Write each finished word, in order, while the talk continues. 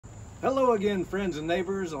Hello again, friends and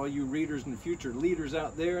neighbors, all you readers and future leaders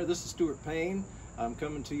out there. This is Stuart Payne. I'm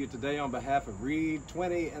coming to you today on behalf of Read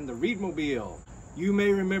 20 and the Readmobile. You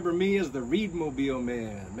may remember me as the Readmobile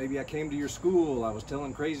man. Maybe I came to your school, I was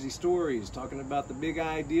telling crazy stories, talking about the big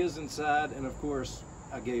ideas inside, and of course,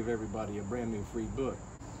 I gave everybody a brand new free book.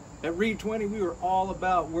 At Read 20, we were all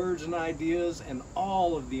about words and ideas and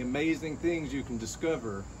all of the amazing things you can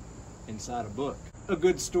discover inside a book. A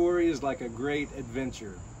good story is like a great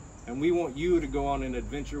adventure. And we want you to go on an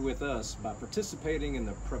adventure with us by participating in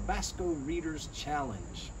the Probasco Readers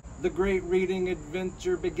Challenge. The great reading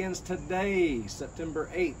adventure begins today,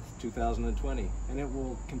 September 8th, 2020, and it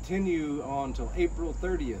will continue on till April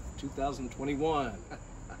 30th, 2021.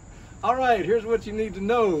 All right, here's what you need to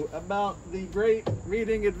know about the great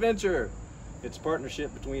reading adventure. It's a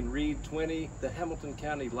partnership between Read 20, the Hamilton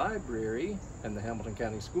County Library, and the Hamilton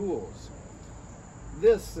County Schools.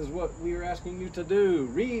 This is what we are asking you to do.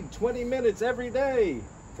 Read 20 minutes every day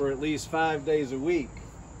for at least 5 days a week,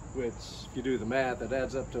 which, if you do the math, that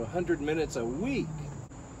adds up to 100 minutes a week.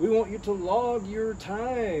 We want you to log your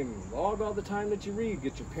time. Log all the time that you read.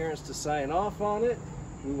 Get your parents to sign off on it.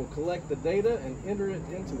 We will collect the data and enter it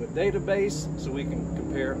into a database so we can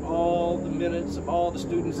compare all the minutes of all the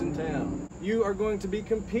students in town. You are going to be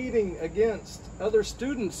competing against other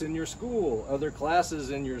students in your school, other classes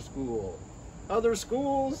in your school, other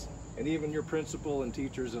schools, and even your principal and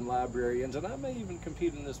teachers and librarians, and I may even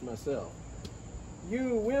compete in this myself.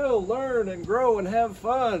 You will learn and grow and have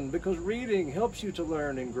fun because reading helps you to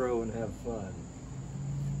learn and grow and have fun.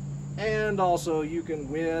 And also you can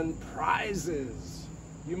win prizes.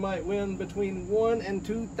 You might win between $1,000 and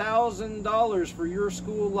 $2,000 for your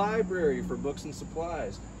school library for books and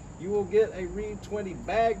supplies. You will get a Read 20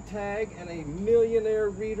 bag tag and a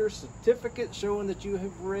Millionaire Reader certificate showing that you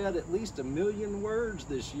have read at least 1 million words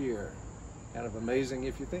this year. Kind of amazing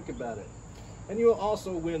if you think about it. And you'll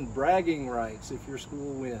also win bragging rights if your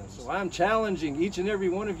school wins. So I'm challenging each and every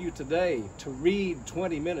one of you today to read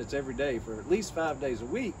 20 minutes every day for at least 5 days a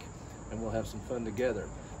week, and we'll have some fun together.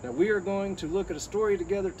 Now we are going to look at a story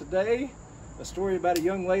together today, a story about a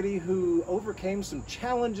young lady who overcame some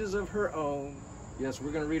challenges of her own. Yes,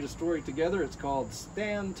 we're going to read a story together. It's called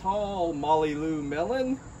Stand Tall, Molly Lou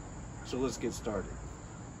Mellon. So let's get started.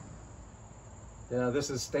 Yeah,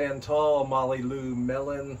 this is Stand Tall, Molly Lou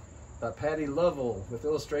Mellon by Patty Lovell with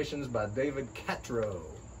illustrations by David Catrow.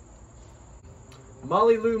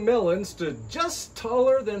 Molly Lou Mellon stood just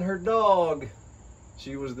taller than her dog.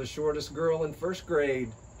 She was the shortest girl in first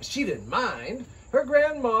grade. She didn't mind. Her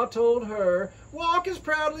grandma told her, "Walk as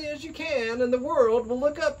proudly as you can and the world will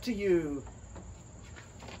look up to you."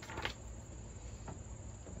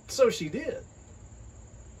 So she did.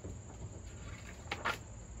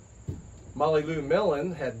 Molly Lou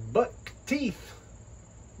Mellon had buck teeth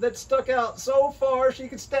that stuck out so far she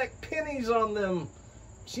could stack pennies on them.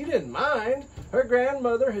 She didn't mind. Her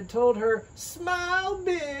grandmother had told her, "Smile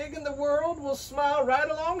big and the world will smile right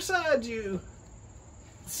alongside you."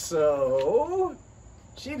 So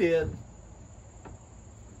she did.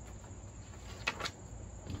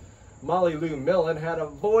 Molly Lou Mellon had a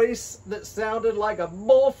voice that sounded like a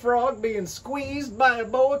bullfrog being squeezed by a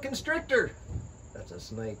boa constrictor. That's a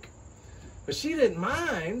snake. But she didn't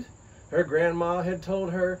mind. Her grandma had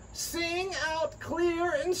told her, "Sing out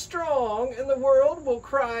clear and strong and the world will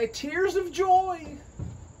cry tears of joy."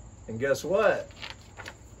 And guess what?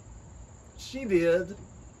 She did.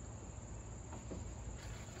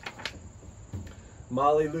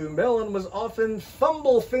 Molly Lou Mellon was often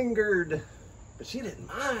fumble-fingered, but she didn't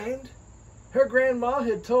mind. Her grandma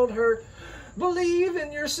had told her, "Believe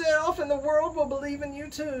in yourself and the world will believe in you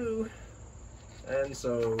too." And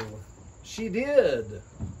so she did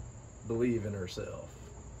believe in herself.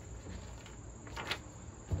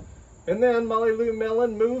 And then Molly Lou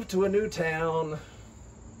Mellon moved to a new town.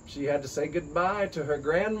 She had to say goodbye to her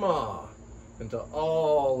grandma and to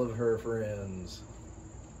all of her friends.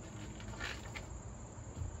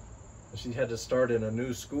 She had to start in a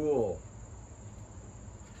new school.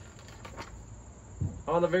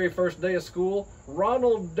 On the very first day of school,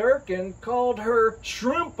 Ronald Durkin called her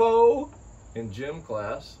Shrimpo in gym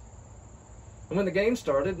class. And when the game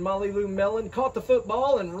started, Molly Lou Mellon caught the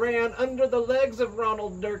football and ran under the legs of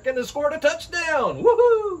Ronald Durkin and scored a touchdown.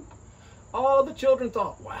 Woohoo! All the children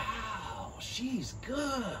thought, "Wow, she's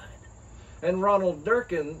good." And Ronald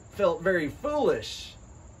Durkin felt very foolish.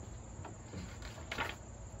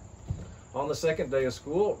 On the second day of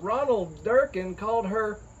school, Ronald Durkin called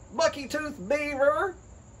her Bucky-Tooth Beaver.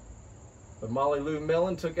 But Molly Lou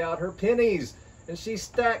Mellon took out her pennies and she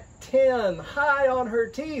stacked 10 high on her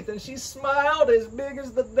teeth and she smiled as big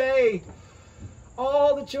as the day.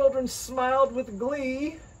 All the children smiled with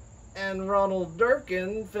glee, and Ronald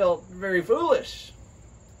Durkin felt very foolish.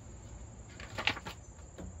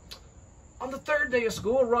 On the third day of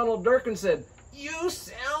school, Ronald Durkin said, "You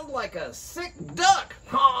sound like a sick duck,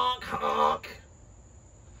 honk, honk."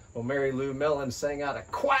 Well, Mary Lou Mellon sang out a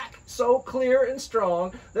quack so clear and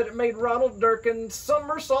strong that it made Ronald Durkin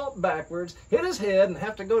somersault backwards, hit his head, and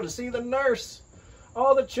have to go to see the nurse.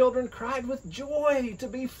 All the children cried with joy to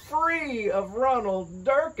be free of Ronald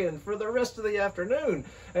Durkin for the rest of the afternoon,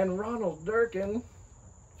 and Ronald Durkin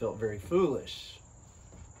felt very foolish.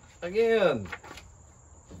 Again.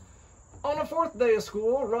 On the fourth day of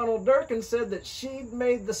school, Ronald Durkin said that she'd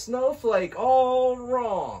made the snowflake all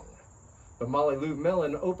wrong. But Molly Lou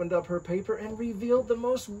Mellon opened up her paper and revealed the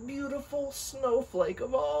most beautiful snowflake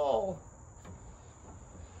of all.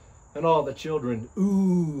 And all the children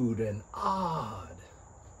oohed and ahed.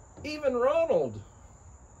 Even Ronald.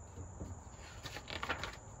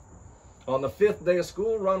 On the fifth day of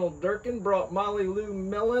school, Ronald Durkin brought Molly Lou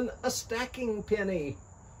Mellon a stacking penny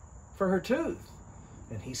for her tooth.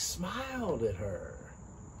 And he smiled at her.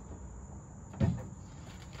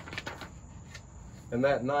 And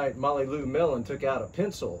that night, Molly Lou Mellon took out a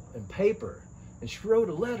pencil and paper, and she wrote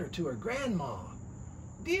a letter to her grandma.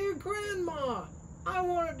 "Dear Grandma, I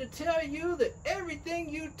wanted to tell you that everything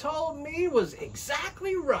you told me was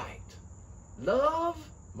exactly right. Love,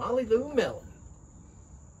 Molly Lou Mellon."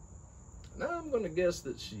 Now I'm going to guess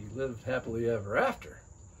that she lived happily ever after.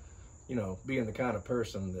 You know, being the kind of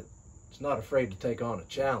person that is not afraid to take on a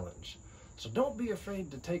challenge. So don't be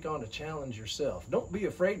afraid to take on a challenge yourself. Don't be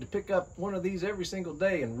afraid to pick up one of these every single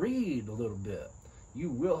day and read a little bit. You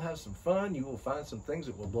will have some fun. You will find some things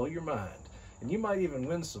that will blow your mind. And you might even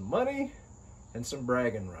win some money and some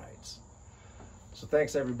bragging rights. So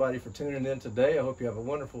thanks everybody for tuning in today. I hope you have a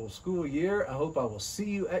wonderful school year. I hope I will see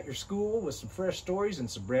you at your school with some fresh stories and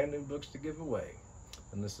some brand new books to give away.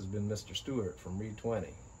 And this has been Mr. Stewart from Read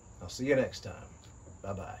 20. I'll see you next time.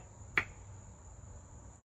 Bye-bye.